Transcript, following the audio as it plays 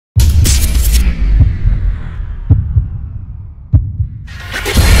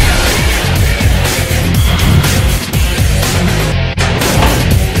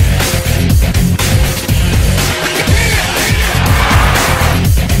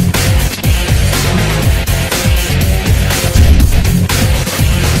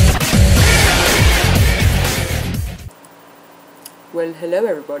Hello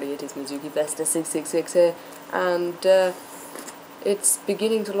everybody, it is Mizuki Vesta 666 here, and it's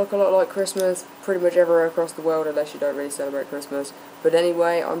beginning to look a lot like Christmas pretty much everywhere across the world, unless you don't really celebrate Christmas. But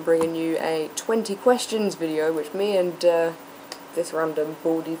anyway, I'm bringing you a 20 questions video, which me and this random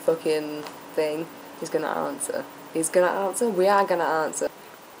baldy fucking thing is gonna answer. We are gonna answer.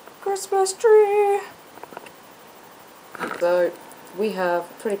 Christmas tree! So, we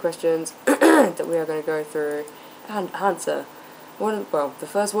have 20 questions that we are going to go through and answer. Well, the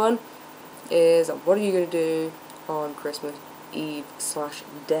first one is, what are you going to do on Christmas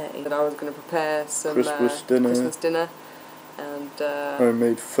Eve/day? And I was going to prepare some Christmas dinner and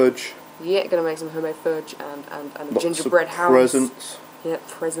homemade fudge. Yeah, going to make some homemade fudge and a Lots gingerbread of house. Presents. Yeah,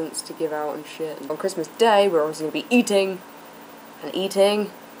 presents to give out and shit. And on Christmas Day, we're obviously going to be eating and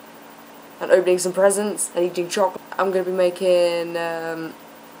opening some presents and eating chocolate. I'm going to be making, I'm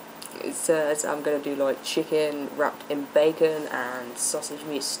going to do like chicken wrapped in bacon and sausage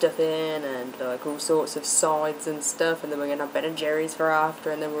meat stuffing and like all sorts of sides and stuff, and then we're going to have Ben & Jerry's for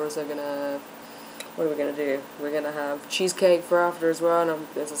after, and then we're also going to, what are we going to do? We're going to have cheesecake for after as well, and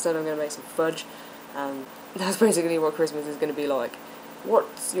as I said, I'm going to make some fudge, and that's basically what Christmas is going to be like.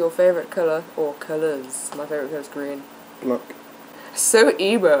 What's your favourite colour, or colours? My favourite colour is green. Black. So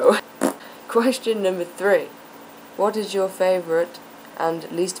emo. Question number 3. What is your favourite and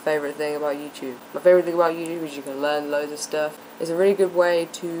least favourite thing about YouTube? My favourite thing about YouTube is you can learn loads of stuff. It's a really good way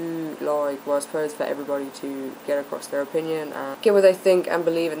to, like, well, I suppose for everybody to get across their opinion and get what they think and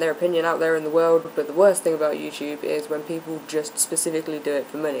believe in their opinion out there in the world. But the worst thing about YouTube is when people just specifically do it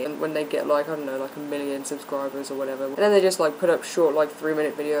for money, and when they get like, I don't know, like 1 million subscribers or whatever, and then they just like put up short like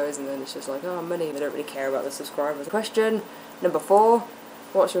 3-minute videos, and then it's just like, oh, money. They don't really care about the subscribers. Question number 4.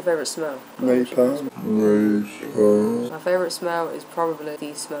 What's your favourite smell? Napalm. My favourite smell is probably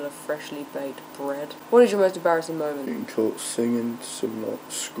the smell of freshly baked bread. What is your most embarrassing moment? Getting caught singing some like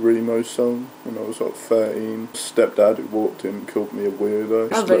screamo song when I was like 13. Stepdad who walked in called me a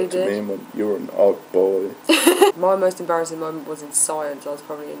weirdo. Just looked at me and went, "You're an odd boy." My most embarrassing moment was in science. I was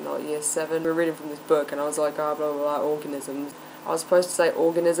probably in like year 7. We were reading from this book and I was like, oh, blah blah blah, organisms. I was supposed to say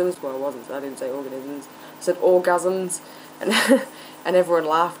organisms. Well, I wasn't. I didn't say organisms. I said orgasms, and and everyone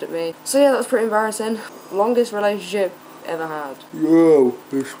laughed at me. So yeah, that was pretty embarrassing. Longest relationship ever had. Yo,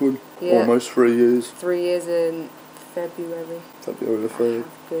 this one. Yeah. Almost 3 years. 3 years in February. February the 3rd.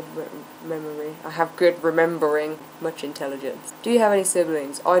 Good memory. I have good remembering. Much intelligence. Do you have any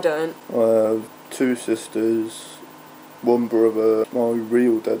siblings? I don't. I have 2 sisters, 1 brother. My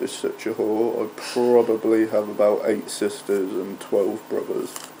real dad is such a whore. I probably have about 8 sisters and 12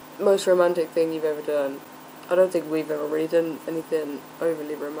 brothers. Most romantic thing you've ever done? I don't think we've ever really done anything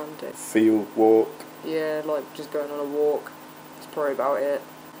overly romantic. Field walk. Yeah, like just going on a walk. That's probably about it.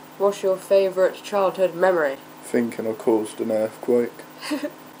 What's your favourite childhood memory? Thinking I caused an earthquake.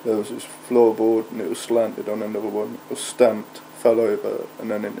 There was this floorboard and it was slanted on another one. It was stamped, fell over, and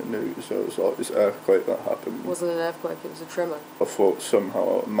then in the news there was like this earthquake that happened. It wasn't an earthquake, it was a tremor. I thought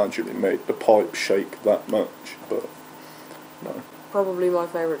somehow I magically made the pipe shake that much, but no. Probably my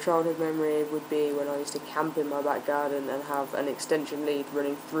favourite childhood memory would be when I used to camp in my back garden and have an extension lead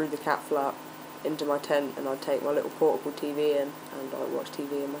running through the cat flap into my tent, and I'd take my little portable TV in and I'd watch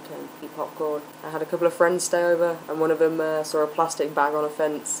TV in my tent, eat popcorn. I had a couple of friends stay over, and one of them saw a plastic bag on a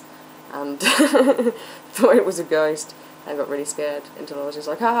fence and thought it was a ghost and got really scared until I was just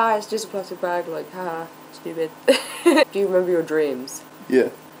like, haha, it's just a plastic bag, like, haha, stupid. Do you remember your dreams?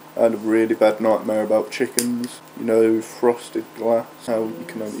 Yeah. I had a really bad nightmare about chickens. You know, frosted glass, how you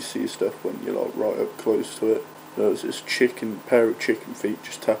can only see stuff when you're like right up close to it. There was this pair of chicken feet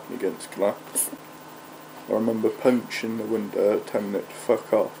just tapping against glass. I remember punching the window, telling it to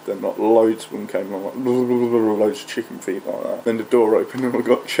fuck off, then like loads of them came along, like loads of chicken feet like that. Then the door opened and I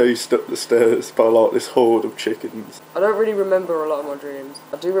got chased up the stairs by like this horde of chickens. I don't really remember a lot of my dreams.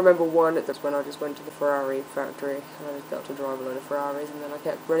 I do remember one, that's when I just went to the Ferrari factory and I just got to drive a load of Ferraris, and then I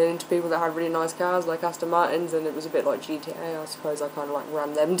kept running into people that had really nice cars like Aston Martins, and it was a bit like GTA. I suppose I kind of like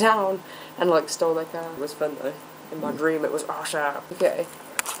ran them down and like stole their car. It was fun though. In my dream it was awesome. Okay.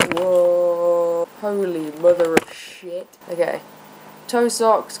 Whoa. Holy mother of shit. Okay. Toe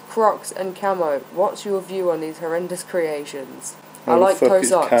socks, Crocs and camo. What's your view on these horrendous creations? I like toe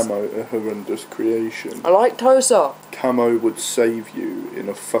socks. How the fuck is camo a horrendous creation? I like toe socks. Camo would save you in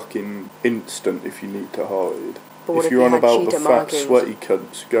a fucking instant if you need to hide. But if you're on about the fat sweaty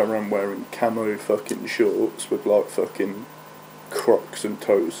cunts go around wearing camo fucking shorts with like fucking Crocs and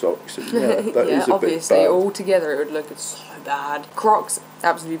toe socks, and yeah, that is a obviously, bit bad. all together it would look so bad. Crocs,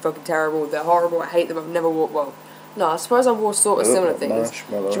 absolutely fucking terrible. They're horrible. I hate them. I've never worn. Well, No, I suppose I wore sort of They look similar like things. Do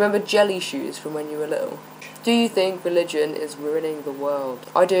marshmallow. you remember jelly shoes from when you were little? Do you think religion is ruining the world?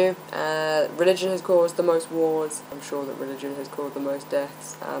 I do. Religion has caused the most wars. I'm sure that religion has caused the most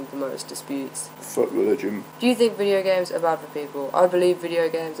deaths and the most disputes. Fuck religion. Do you think video games are bad for people? I believe video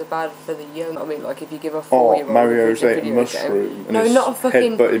games are bad for the young. I mean, like if you give a 4-year-old Mario's a eating video mushroom game. and No, he's not a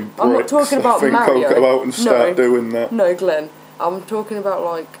fucking. headbutting bricks. I'm not talking about I think Mario. I'll go out and start No. doing that. No, Glenn. I'm talking about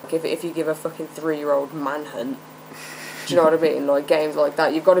like if you give a fucking 3-year-old Manhunt. Do you know what I mean? Like games like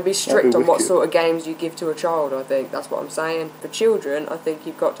that, you've got to be strict on what wicked. sort of games you give to a child. I think that's what I'm saying. For children, I think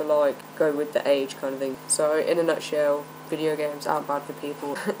you've got to like go with the age kind of thing. So in a nutshell, video games aren't bad for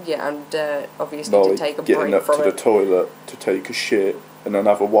people. Yeah, and obviously Like to take a getting break up from to the it. toilet to take a shit and then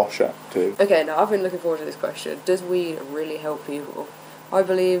have a wash active. Okay, now I've been looking forward to this question. Does weed really help people? I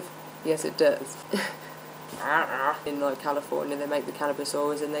believe yes, it does. In like California, they make the cannabis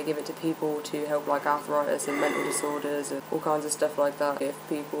oils and they give it to people to help like arthritis and mental disorders and all kinds of stuff like that. If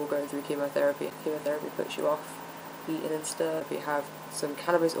people go through chemotherapy puts you off eating and stuff. If you have some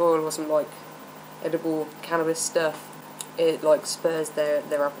cannabis oil or some like edible cannabis stuff, it like spurs their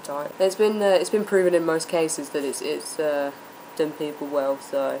appetite. It's been proven in most cases that it's done people well,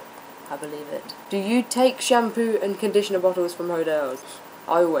 so I believe it. Do you take shampoo and conditioner bottles from hotels?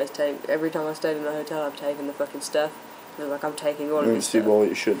 I always take, every time I stayed in a hotel I've taken the fucking stuff. And like I'm taking all I of don't this see stuff. why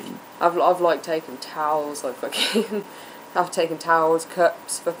you shouldn't. I've like taken towels, like fucking I've taken towels,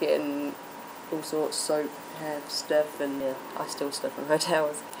 cups, fucking all sorts, soap, hair stuff, and yeah, I steal stuff from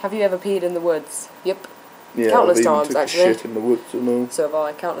hotels. Have you ever peed in the woods? Yep. Yeah, Countless I've even times, took actually. a shit in the woods and all. So have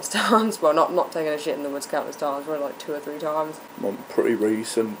I, countless times. Well, not taking a shit in the woods countless times, probably like 2 or 3 times. I'm pretty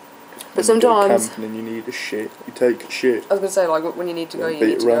recent. But When you go sometimes camping and you need a shit, you take a shit. I was gonna say, like when you need to go, Yeah, you beat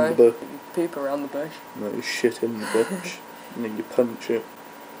need to around go. the bush. You poop around the bush. No, you shit in the bush and then you punch it.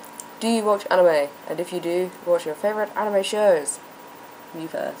 Do you watch anime? And if you do, what's your favourite anime shows? You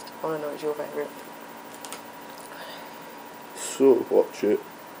first. I wanna know what's your favourite. Sort of watch it.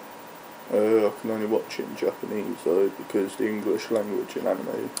 I can only watch it in Japanese though, because the English language in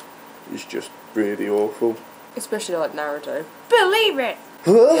anime is just really awful. Especially like Naruto. Believe it!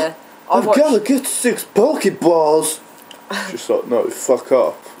 Huh? Yeah. I've gotta get 6 Pokeballs! Just like, no, fuck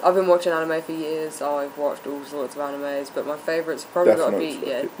off. I've been watching anime for years. I've watched all sorts of animes, but my favourites probably got to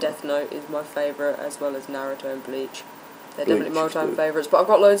be Death Note is my favourite, as well as Naruto and Bleach. They're Bleach definitely my is time good. favourites, but I've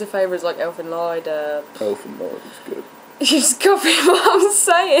got loads of favourites like Elfen Lied. Elfen Lied is good. You just copying what I'm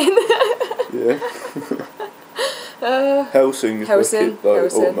saying. Yeah. Hellsing is wicked though,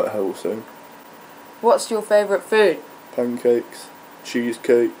 Hellsing. Ultimate Hellsing. What's your favourite food? Pancakes,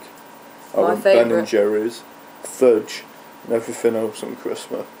 cheesecake, I My want Ben favourite. and Jerry's, fudge, and everything else on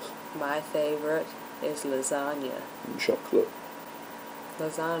Christmas, My favourite is lasagna. and chocolate.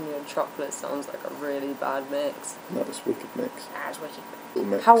 Lasagna and chocolate sounds like a really bad mix. That's wicked mix. That's wicked. Little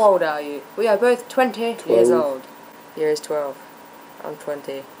mix. How old are you? We are both 20 years 12. old. Year is 12. I'm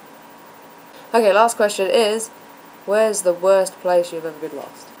 20. Okay, last question is, where's the worst place you've ever been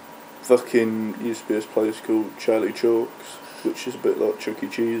lost? Fucking used to be this place called Charlie Chalks, which is a bit like Chuck E.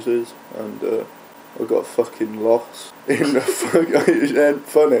 Cheese's, and I got fucking lost in the fucking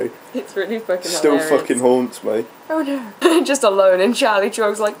funny. It's really fucking Still hilarious. fucking haunts me. Oh no. Just alone in Charlie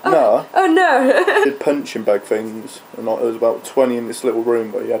Chalk's like, oh, Nah. oh no. Did punching bag things, and like, there was about 20 in this little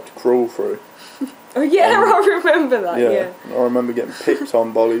room that you had to crawl through. Oh yeah, I remember that, yeah. And I remember getting picked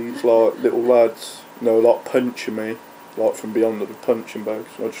on by these like little lads, you know, like punching me, like from beyond the punching bags.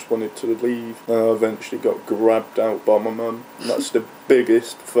 I just wanted to leave. And I eventually got grabbed out by my mum. And that's the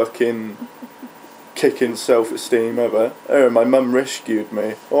biggest fucking kick in self-esteem ever. Oh, my mum rescued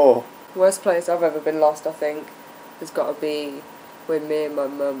me. Oh. Worst place I've ever been lost, I think, has got to be when me and my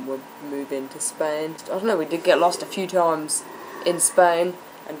mum were moving to Spain. I don't know, we did get lost a few times in Spain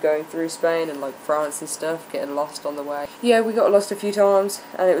and going through Spain and like France and stuff, getting lost on the way. Yeah, we got lost a few times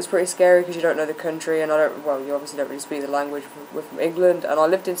and it was pretty scary because you don't know the country and you obviously don't really speak the language. We're from England and I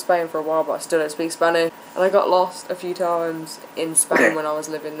lived in Spain for a while but I still don't speak Spanish. And I got lost a few times in Spain when I was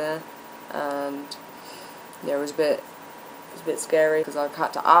living there, and yeah, it was a bit scary because I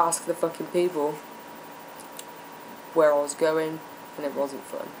had to ask the fucking people where I was going and it wasn't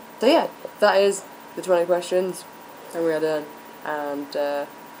fun. So yeah, that is the 20 questions and we are done. And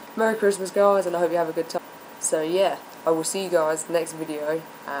Merry Christmas guys, and I hope you have a good time. So yeah, I will see you guys next video,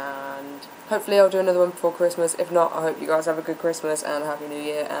 and hopefully I'll do another one before Christmas. If not, I hope you guys have a good Christmas and a Happy New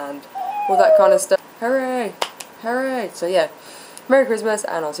Year and all that kind of stuff. Hooray! Hooray! So yeah, Merry Christmas,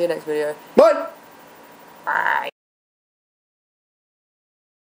 and I'll see you next video. Bye! Bye!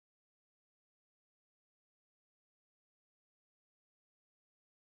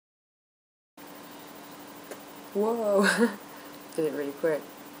 Whoa. Did it really quick.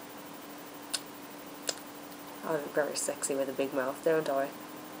 I look very sexy with a big mouth, don't I?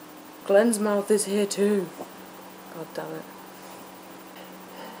 Glenn's mouth is here too. God damn it.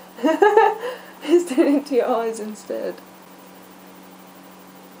 He's doing it to your eyes instead.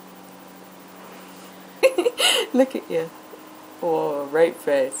 Look at you. Oh, rape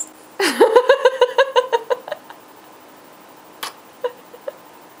face.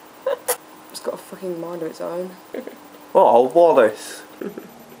 It's got a fucking mind of its own. Oh, Wallace.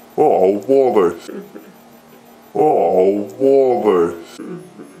 Oh, Wallace. Oh, Wallace.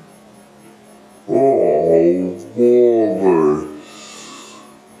 Oh, Wallace.